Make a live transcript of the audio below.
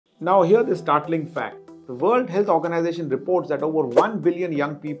Now hear this startling fact. The World Health Organization reports that over 1 billion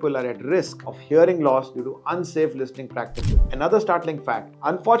young people are at risk of hearing loss due to unsafe listening practices. Another startling fact.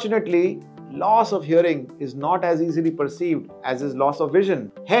 Unfortunately, loss of hearing is not as easily perceived as is loss of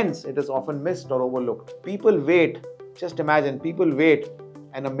vision. Hence, it is often missed or overlooked. People wait, just imagine, people wait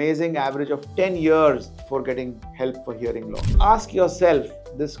an amazing average of 10 years for getting help for hearing loss. Ask yourself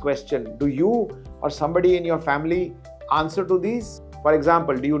this question. Do you or somebody in your family answer to these? For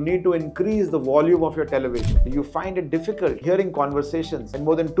example, do you need to increase the volume of your television? Do you find it difficult hearing conversations when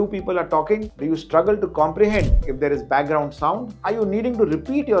more than two people are talking? Do you struggle to comprehend if there is background sound? Are you needing to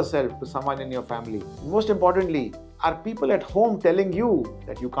repeat yourself to someone in your family? Most importantly, are people at home telling you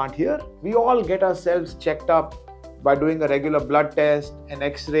that you can't hear? We all get ourselves checked up by doing a regular blood test, an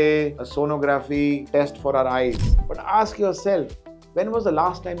X-ray, a sonography test for our eyes. But ask yourself, when was the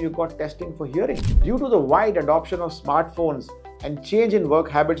last time you got testing for hearing? Due to the wide adoption of smartphones and change in work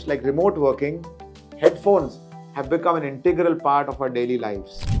habits like remote working, headphones have become an integral part of our daily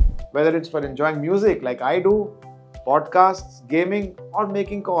lives. Whether it's for enjoying music like I do, podcasts, gaming, or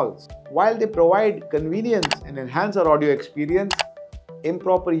making calls. While they provide convenience and enhance our audio experience,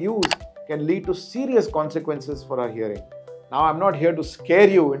 improper use can lead to serious consequences for our hearing. Now, I'm not here to scare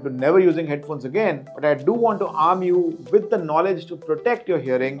you into never using headphones again, but I do want to arm you with the knowledge to protect your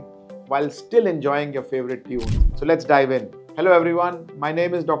hearing while still enjoying your favorite tunes. So let's dive in. Hello everyone, my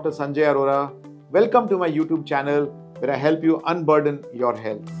name is Dr. Sanjay Arora. Welcome to my YouTube channel where I help you unburden your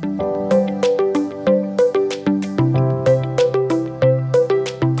health.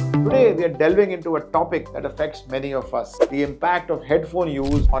 Today we are delving into a topic that affects many of us, the impact of headphone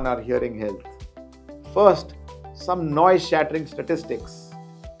use on our hearing health. First, some noise-shattering statistics.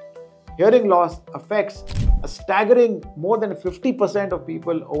 Hearing loss affects a staggering more than 50% of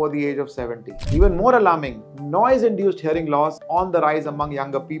people over the age of 70. Even more alarming, noise-induced hearing loss on the rise among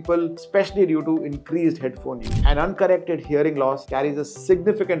younger people, especially due to increased headphone use. And uncorrected hearing loss carries a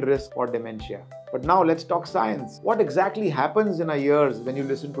significant risk for dementia. But now let's talk science. What exactly happens in our ears when you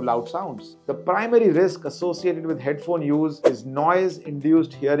listen to loud sounds? The primary risk associated with headphone use is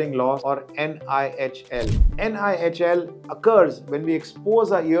noise-induced hearing loss, or NIHL. NIHL occurs when we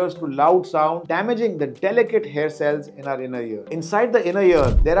expose our ears to loud sound, damaging the delicate hair cells in our inner ear. Inside the inner ear,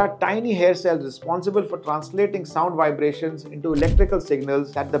 there are tiny hair cells responsible for translating sound vibrations into electrical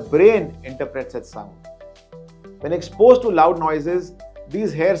signals that the brain interprets as sound. When exposed to loud noises,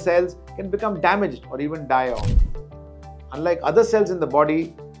 these hair cells can become damaged or even die off. Unlike other cells in the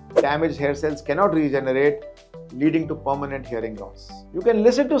body, damaged hair cells cannot regenerate, leading to permanent hearing loss. You can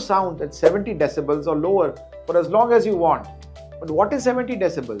listen to sound at 70 decibels or lower for as long as you want. But what is 70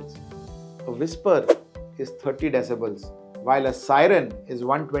 decibels? A whisper is 30 decibels, while a siren is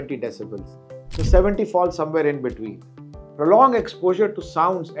 120 decibels. So 70 falls somewhere in between. Prolonged exposure to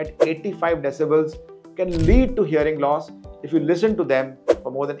sounds at 85 decibels can lead to hearing loss if you listen to them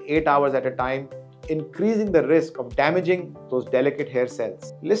for more than 8 hours at a time, increasing the risk of damaging those delicate hair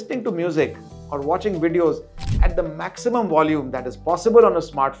cells. Listening to music or watching videos at the maximum volume that is possible on a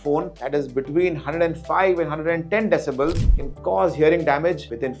smartphone, that is between 105 and 110 decibels, can cause hearing damage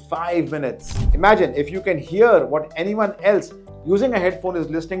within 5 minutes. Imagine if you can hear what anyone else using a headphone is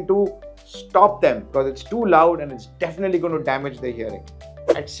listening to, stop them because it's too loud and it's definitely going to damage their hearing.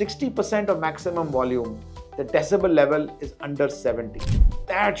 At 60% of maximum volume, the decibel level is under 70.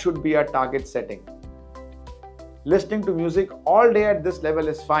 That should be our target setting. Listening to music all day at this level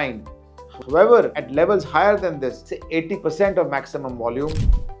is fine. However, at levels higher than this, say 80% of maximum volume,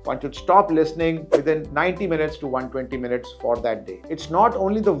 one should stop listening within 90 minutes to 120 minutes for that day. It's not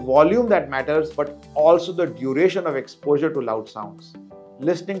only the volume that matters, but also the duration of exposure to loud sounds.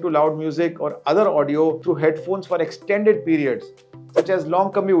 Listening to loud music or other audio through headphones for extended periods, such as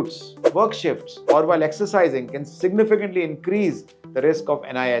long commutes, work shifts, or while exercising, can significantly increase the risk of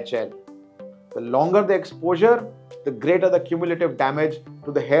NIHL. The longer the exposure, the greater the cumulative damage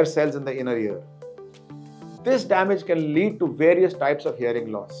to the hair cells in the inner ear. This damage can lead to various types of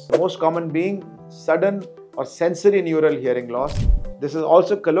hearing loss, the most common being sudden or sensory neural hearing loss. This is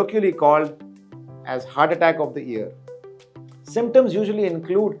also colloquially called as heart attack of the ear. Symptoms usually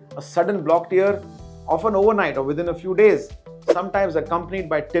include a sudden blocked ear, often overnight or within a few days, sometimes accompanied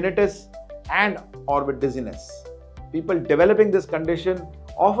by tinnitus and or with dizziness. People developing this condition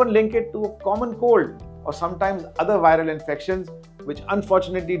often link it to a common cold or sometimes other viral infections, which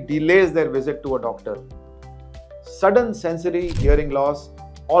unfortunately delays their visit to a doctor. Sudden sensory hearing loss,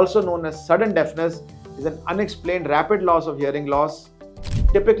 also known as sudden deafness, is an unexplained rapid loss of hearing loss,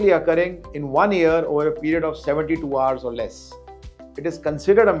 typically occurring in one ear over a period of 72 hours or less. It is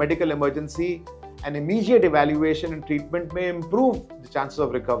considered a medical emergency An immediate evaluation and treatment may improve the chances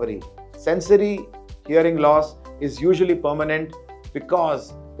of recovery. Sensory hearing loss is usually permanent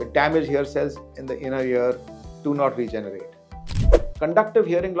because the damaged hair cells in the inner ear do not regenerate. Conductive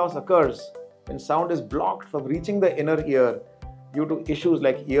hearing loss occurs when sound is blocked from reaching the inner ear due to issues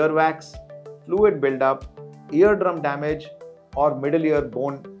like earwax, fluid buildup, eardrum damage, or middle ear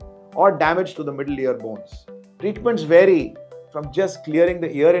bone or damage to the middle ear bones. Treatments vary from just clearing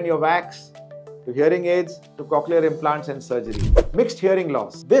the ear in your wax to hearing aids to cochlear implants and surgery. Mixed hearing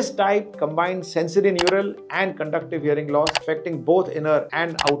loss. This type combines sensory neural and conductive hearing loss affecting both inner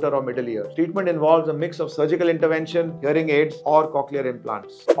and outer or middle ear. Treatment involves a mix of surgical intervention, hearing aids, or cochlear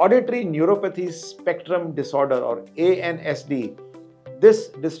implants. Auditory neuropathy spectrum disorder or ANSD. This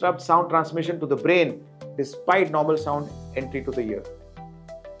disrupts sound transmission to the brain despite normal sound entry to the ear.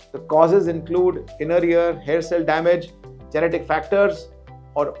 The causes include inner ear hair cell damage, genetic factors,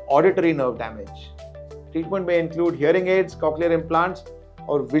 or auditory nerve damage. Treatment may include hearing aids, cochlear implants,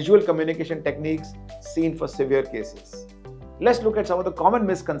 or visual communication techniques seen for severe cases. Let's look at some of the common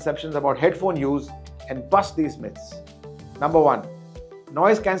misconceptions about headphone use and bust these myths. Number 1.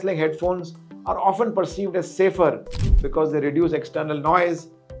 Noise-cancelling headphones are often perceived as safer because they reduce external noise,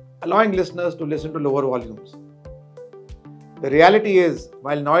 allowing listeners to listen to lower volumes. The reality is,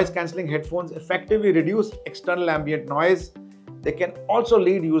 while noise-cancelling headphones effectively reduce external ambient noise, they can also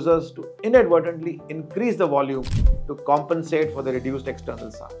lead users to inadvertently increase the volume to compensate for the reduced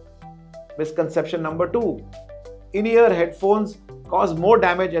external sound. Misconception number 2. In-ear headphones cause more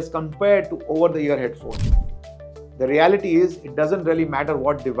damage as compared to over-the-ear headphones. The reality is, it doesn't really matter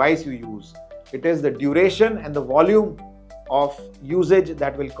what device you use. It is the duration and the volume of usage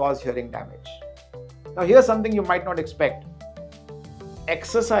that will cause hearing damage. Now, here's something you might not expect.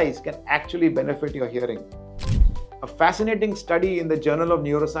 Exercise can actually benefit your hearing. A fascinating study in the Journal of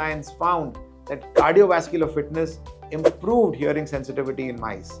Neuroscience found that cardiovascular fitness improved hearing sensitivity in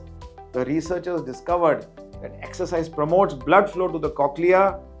mice. The researchers discovered that exercise promotes blood flow to the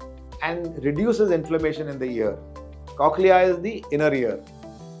cochlea and reduces inflammation in the ear. Cochlea is the inner ear.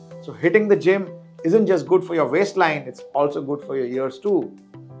 So hitting the gym isn't just good for your waistline, it's also good for your ears too.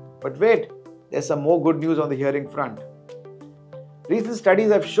 But wait, there's some more good news on the hearing front. Recent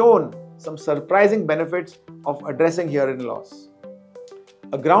studies have shown some surprising benefits of addressing hearing loss.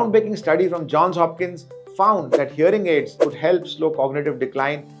 A groundbreaking study from Johns Hopkins found that hearing aids could help slow cognitive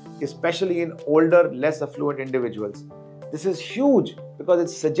decline, especially in older, less affluent individuals. This is huge because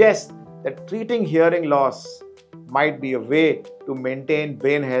it suggests that treating hearing loss might be a way to maintain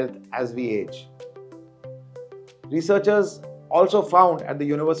brain health as we age. Researchers also found at the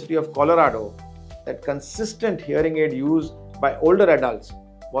University of Colorado that consistent hearing aid use by older adults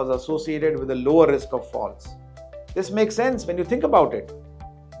was associated with a lower risk of falls. This makes sense when you think about it.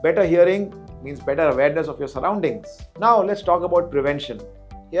 Better hearing means better awareness of your surroundings. Now let's talk about prevention.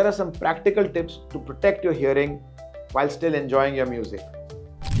 Here are some practical tips to protect your hearing while still enjoying your music.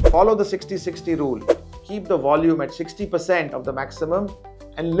 Follow the 60-60 rule. Keep the volume at 60% of the maximum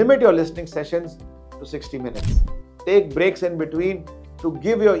and limit your listening sessions to 60 minutes. Take breaks in between to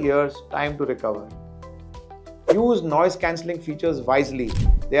give your ears time to recover. Use noise-cancelling features wisely.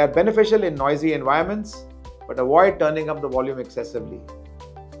 They are beneficial in noisy environments, but avoid turning up the volume excessively.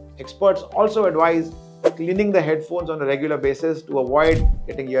 Experts also advise cleaning the headphones on a regular basis to avoid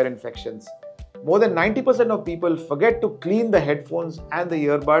getting ear infections. More than 90% of people forget to clean the headphones and the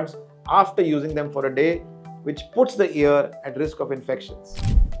earbuds after using them for a day, which puts the ear at risk of infections.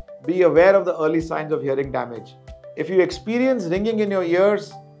 Be aware of the early signs of hearing damage. If you experience ringing in your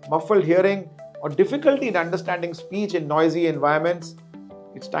ears, muffled hearing, or difficulty in understanding speech in noisy environments,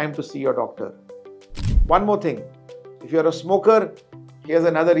 it's time to see your doctor. One more thing, if you're a smoker, here's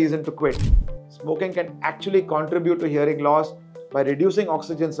another reason to quit. Smoking can actually contribute to hearing loss by reducing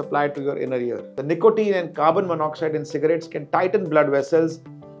oxygen supply to your inner ear. The nicotine and carbon monoxide in cigarettes can tighten blood vessels,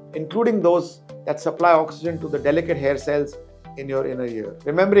 including those that supply oxygen to the delicate hair cells in your inner ear.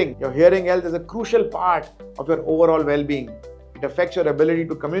 Remembering your hearing health is a crucial part of your overall well-being. It affects your ability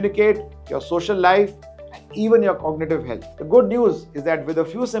to communicate, your social life, and even your cognitive health. The good news is that with a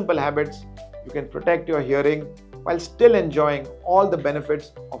few simple habits, you can protect your hearing while still enjoying all the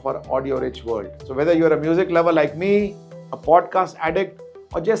benefits of our audio-rich world. So whether you're a music lover like me, a podcast addict,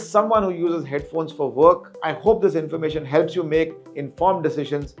 or just someone who uses headphones for work, I hope this information helps you make informed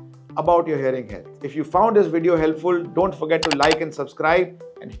decisions about your hearing health. If you found this video helpful, don't forget to like and subscribe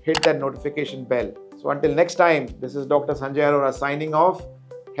and hit that notification bell. So until next time, this is Dr. Sanjay Arora signing off,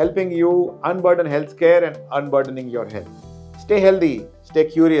 helping you unburden healthcare and unburdening your health. Stay healthy, stay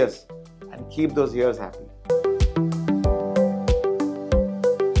curious, and keep those ears happy.